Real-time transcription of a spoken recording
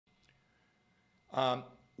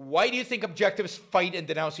Why do you think objectivists fight and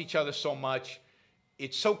denounce each other so much?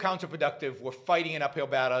 It's so counterproductive. We're fighting an uphill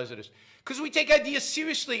battle as it is. Because we take ideas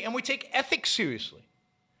seriously and we take ethics seriously.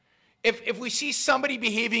 If we see somebody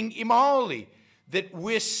behaving immorally that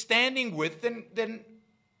we're standing with, then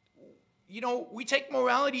you know, we take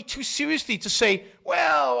morality too seriously to say,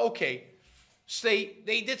 well, okay, say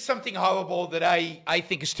they did something horrible that I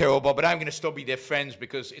think is terrible, but I'm going to still be their friends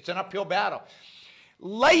because it's an uphill battle.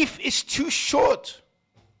 Life is too short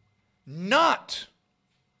not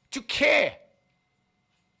to care.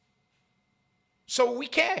 So we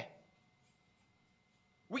care.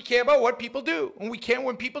 We care about what people do. And we care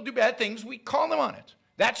when people do bad things, we call them on it.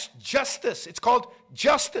 That's justice. It's called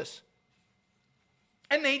justice.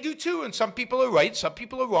 And they do too. And some people are right, some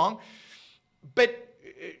people are wrong. But,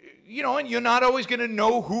 you know, and you're not always going to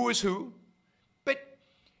know who is who. But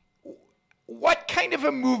what kind of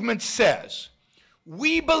a movement says,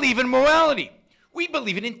 we believe in morality. We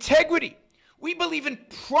believe in integrity. We believe in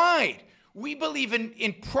pride. We believe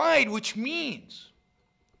in pride, which means,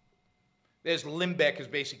 there's Limbeck is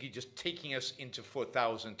basically just taking us into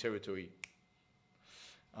 4,000 territory.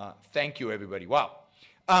 Thank you, everybody. Wow.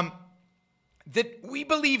 That we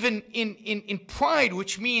believe in pride,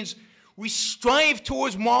 which means we strive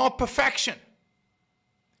towards moral perfection.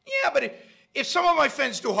 Yeah, but if some of my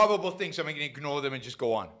friends do horrible things, I'm going to ignore them and just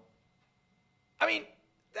go on. I mean,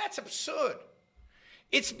 that's absurd.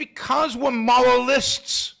 It's because we're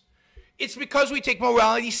moralists. It's because we take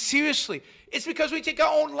morality seriously. It's because we take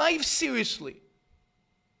our own lives seriously.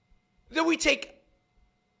 That we take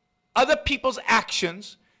other people's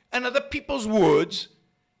actions and other people's words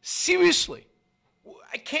seriously.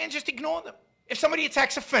 I can't just ignore them. If somebody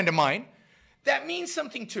attacks a friend of mine, that means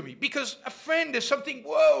something to me because a friend is something,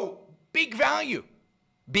 whoa, big value.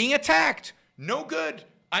 Being attacked, no good.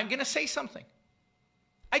 I'm going to say something.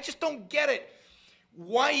 I just don't get it.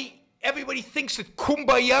 Why everybody thinks that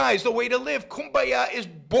Kumbayah is the way to live. Kumbayah is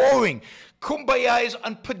boring. Kumbayah is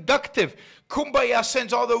unproductive. Kumbayah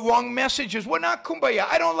sends all the wrong messages. We're not Kumbayah.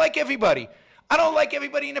 I don't like everybody. I don't like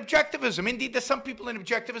everybody in objectivism. Indeed, there's some people in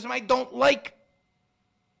objectivism I don't like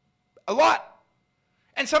a lot.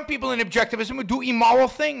 And some people in objectivism who do immoral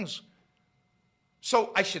things.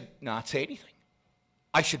 So I should not say anything.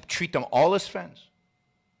 I should treat them all as friends.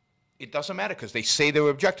 It doesn't matter because they say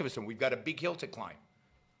they're objectivists and we've got a big hill to climb.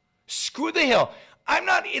 Screw the hill. I'm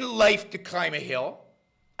not in life to climb a hill.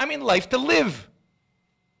 I'm in life to live.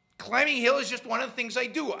 Climbing a hill is just one of the things I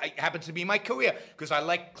do. It happens to be my career because I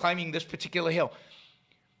like climbing this particular hill.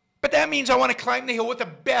 But that means I want to climb the hill with the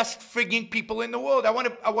best frigging people in the world. I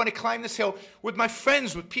want to climb this hill with my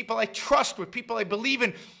friends, with people I trust, with people I believe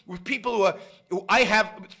in, with people who I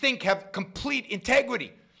think have complete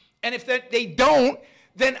integrity. And if they don't,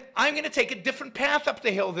 then I'm going to take a different path up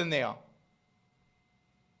the hill than they are.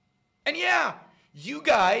 And yeah, you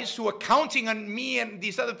guys who are counting on me and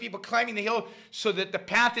these other people climbing the hill so that the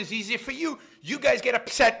path is easier for you, you guys get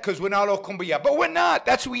upset because we're not all Kumbayah. But we're not.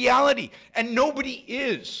 That's reality. And nobody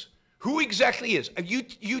is. Who exactly is?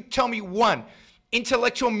 You tell me one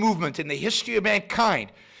intellectual movement in the history of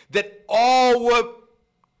mankind that all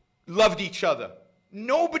loved each other.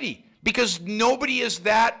 Nobody. Because nobody is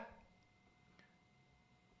that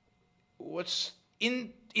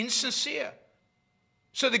insincere.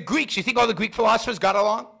 So the Greeks, you think all the Greek philosophers got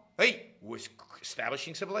along? Hey, we're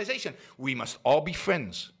establishing civilization. We must all be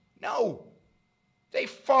friends. No. They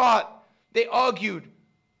fought. They argued.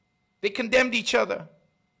 They condemned each other.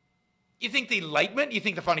 You think the Enlightenment, you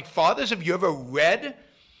think the Founding Fathers, have you ever read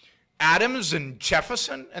Adams and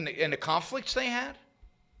Jefferson and the conflicts they had?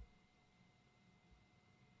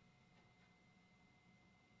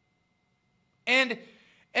 And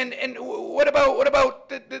what about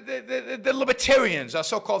the libertarians, our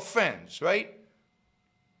so-called friends, right?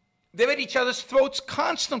 They're at each other's throats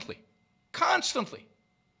constantly, constantly.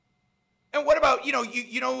 And what about,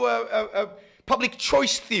 public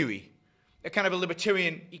choice theory, a kind of a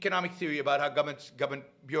libertarian economic theory about how government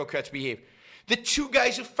bureaucrats behave? The two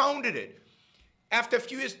guys who founded it, after a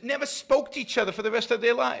few years, never spoke to each other for the rest of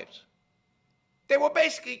their lives. They were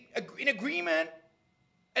basically in agreement,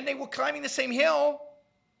 and they were climbing the same hill,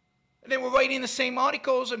 and they were writing the same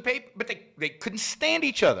articles and paper, but they couldn't stand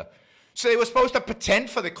each other. So they were supposed to pretend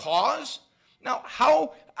for the cause? Now,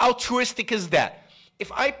 how altruistic is that?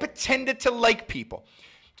 If I pretended to like people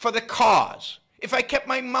for the cause, if I kept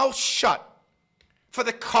my mouth shut for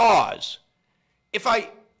the cause, if I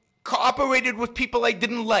cooperated with people I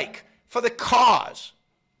didn't like for the cause,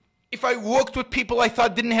 if I worked with people I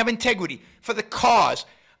thought didn't have integrity for the cause,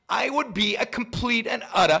 I would be a complete and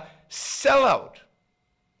utter sellout.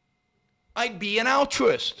 I'd be an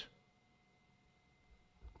altruist.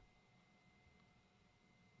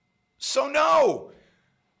 So no.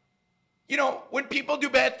 You know, when people do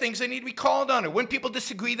bad things, they need to be called on it. When people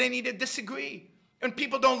disagree, they need to disagree. When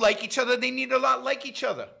people don't like each other, they need to not like each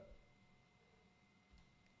other.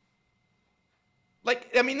 Like,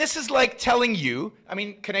 I mean, this is like telling you, I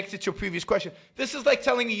mean, connected to a previous question, this is like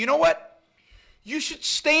telling you know what? You should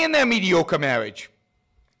stay in that mediocre marriage.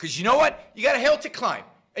 Because you know what? You got a hill to climb,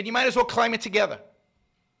 and you might as well climb it together.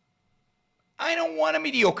 I don't want a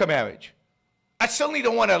mediocre marriage. I certainly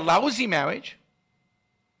don't want a lousy marriage.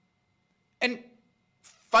 And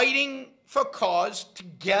fighting for a cause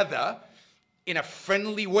together in a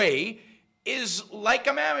friendly way is like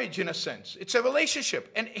a marriage in a sense. It's a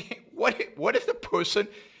relationship. And what if the person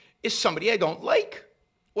is somebody I don't like?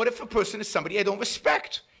 What if a person is somebody I don't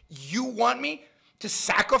respect? You want me to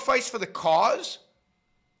sacrifice for the cause?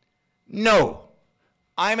 No.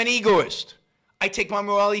 I'm an egoist. I take my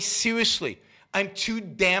morality seriously. I'm too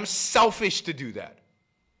damn selfish to do that.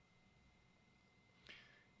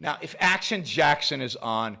 Now, if Action Jackson is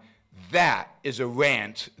on, that is a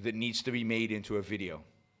rant that needs to be made into a video.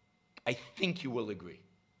 I think you will agree.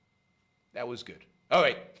 That was good. All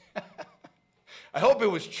right. I hope it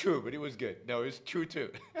was true, but it was good. No, it was true too.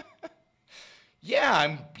 Yeah,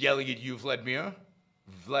 I'm yelling at you, Vladimir.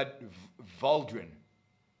 Valdrin.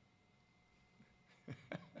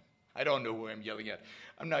 I don't know who I'm yelling at.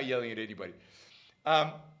 I'm not yelling at anybody.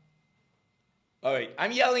 All right.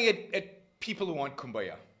 I'm yelling at people who want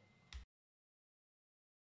Kumbayah.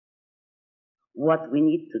 What we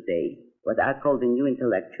need today, what I call the new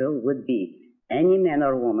intellectual, would be any man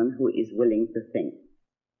or woman who is willing to think.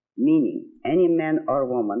 Meaning, any man or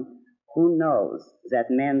woman who knows that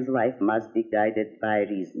man's life must be guided by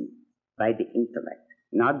reason, by the intellect,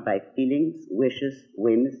 not by feelings, wishes,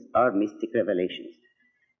 whims, or mystic revelations.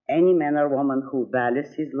 Any man or woman who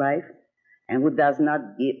values his life and who does not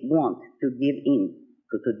want to give in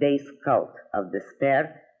to today's cult of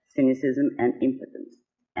despair, cynicism, and impotence,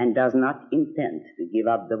 and does not intend to give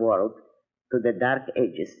up the world to the dark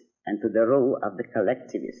ages and to the rule of the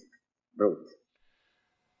collectivist brutes.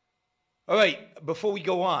 All right, before we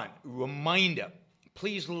go on, reminder,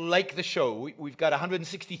 please like the show. We've got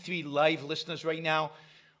 163 live listeners right now,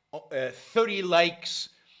 30 likes.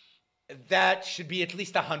 That should be at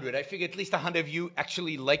least 100. I figure at least 100 of you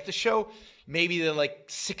actually like the show. Maybe there are like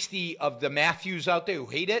 60 of the Matthews out there who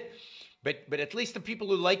hate it. But at least the people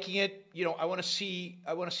who are liking it, you know, I want to see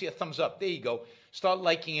a thumbs up. There you go. Start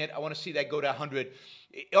liking it. I want to see that go to 100.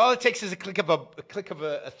 All it takes is a click of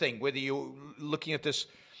a thing, whether you're looking at this.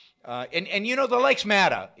 And you know, the likes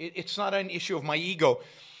matter. It's not an issue of my ego.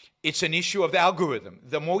 It's an issue of the algorithm.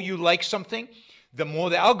 The more you like something, the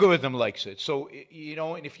more the algorithm likes it. So, you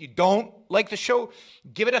know, and if you don't like the show,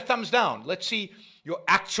 give it a thumbs down. Let's see your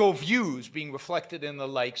actual views being reflected in the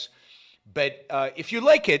likes. But if you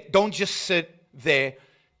like it, don't just sit there.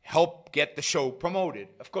 Help get the show promoted.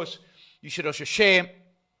 Of course, you should also share.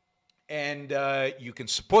 And you can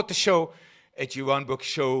support the show at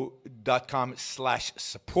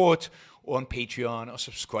JeronBrooksShow.com/support, or on Patreon or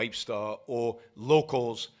Subscribestar or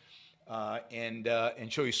Locals, and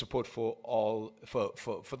show your support for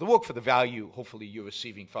the work, for the value hopefully you're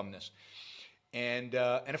receiving from this. And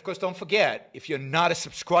of course, don't forget, if you're not a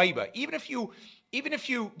subscriber, even if you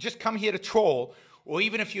just come here to troll, or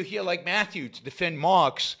even if you're here like Matthew to defend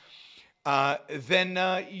Marx, then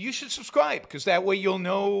you should subscribe, because that way you'll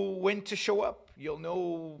know when to show up. You'll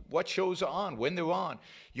know what shows are on, when they're on.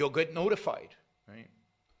 You'll get notified, right?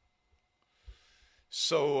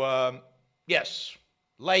 So, yes,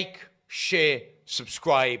 like, share,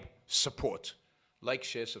 subscribe, support. Like,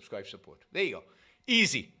 share, subscribe, support. There you go.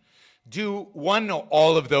 Easy. Do one or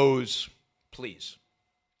all of those, please.